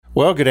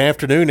Well, good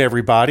afternoon,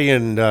 everybody,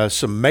 and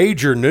some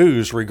major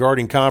news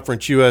regarding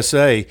Conference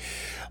USA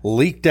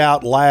leaked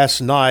out last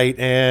night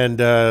and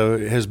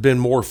has been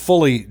more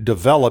fully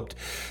developed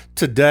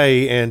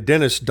today, and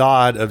Dennis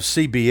Dodd of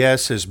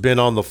CBS has been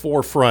on the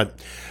forefront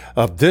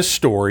of this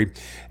story,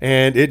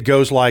 and it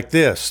goes like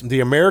this. The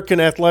American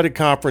Athletic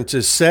Conference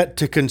is set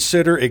to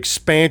consider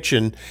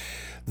expansion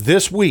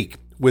this week,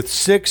 with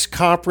 6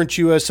 Conference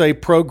USA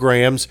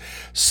programs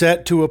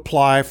set to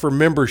apply for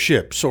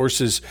membership.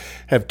 Sources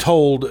have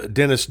told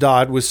Dennis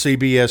Dodd with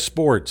CBS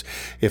Sports.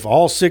 If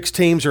all 6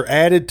 teams are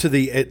added to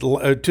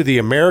the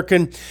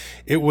American,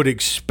 it would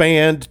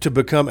expand to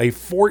become a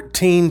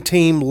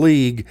 14-team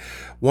league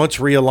once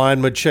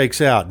realignment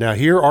shakes out. Now,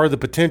 here are the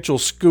potential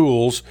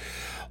schools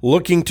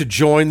looking to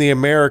join the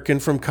American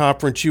from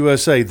Conference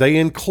USA. They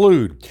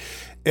include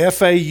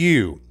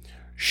FAU,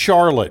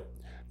 Charlotte,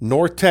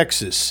 North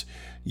Texas,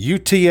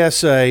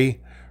 UTSA,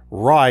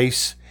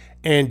 Rice,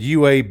 and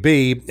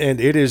UAB,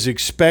 and it is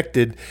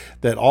expected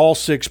that all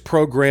 6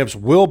 programs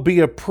will be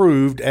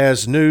approved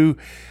as new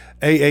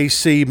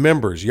AAC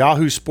members.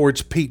 Yahoo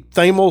Sports' Pete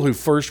Thamel, who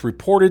first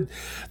reported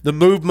the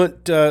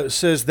movement,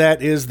 says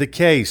that is the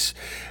case.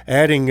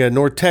 Adding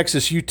North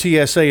Texas,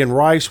 UTSA, and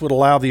Rice would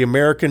allow the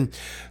American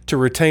to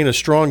retain a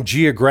strong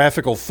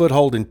geographical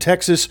foothold in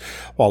Texas,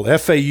 while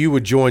FAU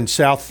would join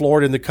South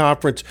Florida in the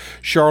conference.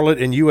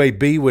 Charlotte and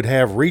UAB would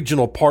have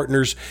regional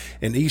partners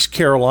in East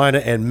Carolina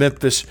and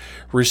Memphis,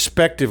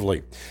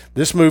 respectively.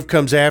 This move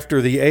comes after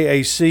the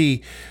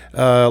AAC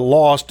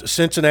lost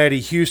Cincinnati,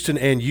 Houston,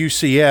 and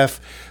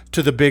UCF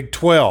to the Big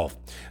 12.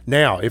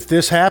 Now, if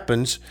this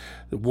happens,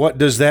 what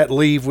does that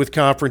leave with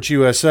Conference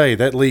USA?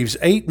 That leaves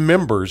 8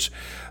 members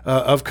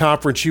of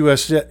Conference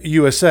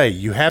USA.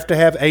 You have to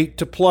have 8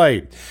 to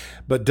play.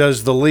 But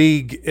does the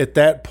league at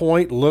that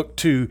point look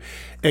to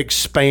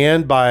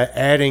expand by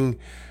adding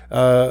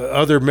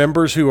other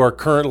members who are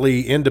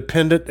currently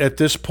independent at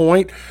this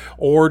point?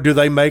 Or do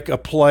they make a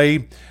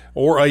play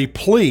or a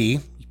plea,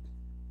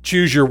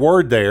 choose your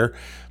word there,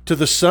 to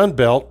the Sun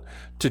Belt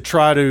to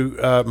try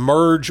to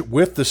merge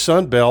with the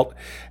Sun Belt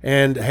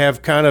and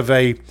have kind of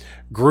a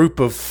group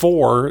of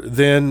 4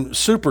 then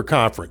super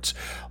conference?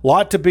 A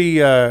lot to be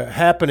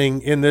happening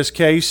in this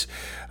case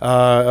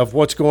of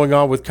what's going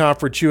on with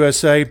Conference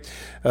USA.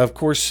 Of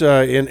course,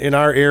 in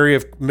our area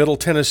of Middle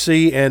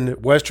Tennessee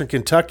and Western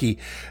Kentucky,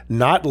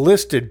 not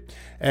listed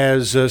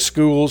as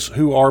schools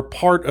who are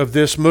part of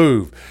this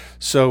move.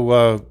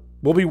 So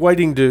we'll be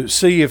waiting to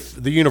see if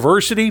the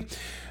university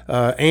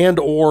and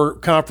or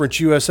Conference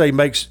USA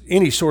makes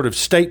any sort of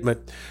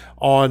statement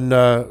on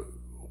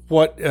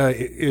what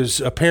is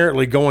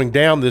apparently going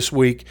down this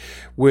week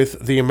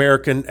with the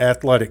American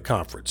Athletic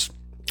Conference.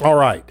 All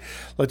right,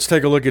 let's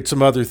take a look at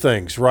some other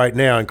things right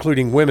now,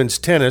 including women's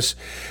tennis.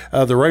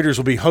 The Raiders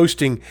will be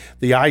hosting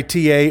the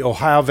ITA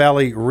Ohio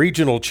Valley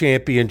Regional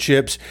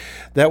Championships.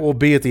 That will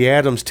be at the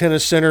Adams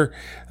Tennis Center,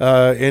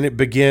 and it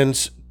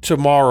begins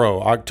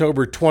tomorrow.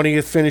 October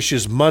 20th,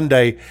 finishes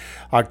Monday,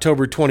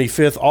 October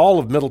 25th. All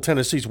of Middle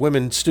Tennessee's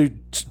women's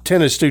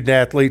tennis student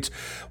athletes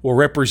will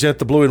represent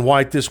the blue and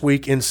white this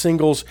week in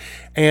singles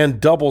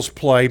and doubles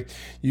play.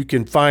 You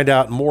can find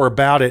out more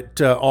about it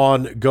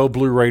on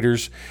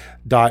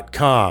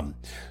GoBlueRaiders.com.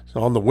 So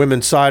on the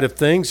women's side of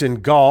things,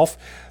 in golf,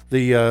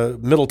 the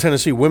Middle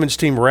Tennessee women's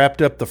team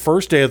wrapped up the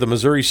first day of the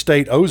Missouri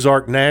State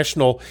Ozark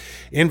National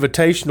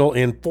Invitational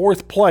in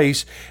 4th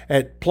place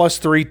at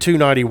 +3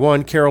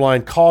 291.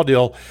 Caroline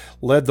Caudill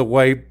led the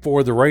way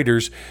for the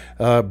Raiders,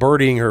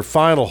 birdieing her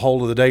final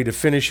hole of the day to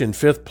finish in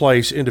 5th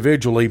place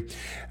individually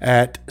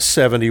at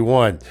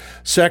 71.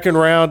 Second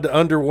round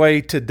underway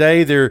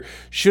today. There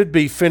should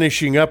be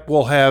finishing up.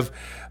 We'll have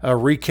a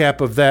recap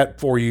of that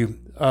for you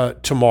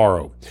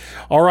tomorrow.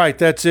 All right,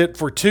 that's it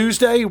for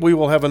Tuesday. We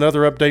will have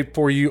another update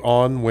for you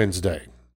on Wednesday.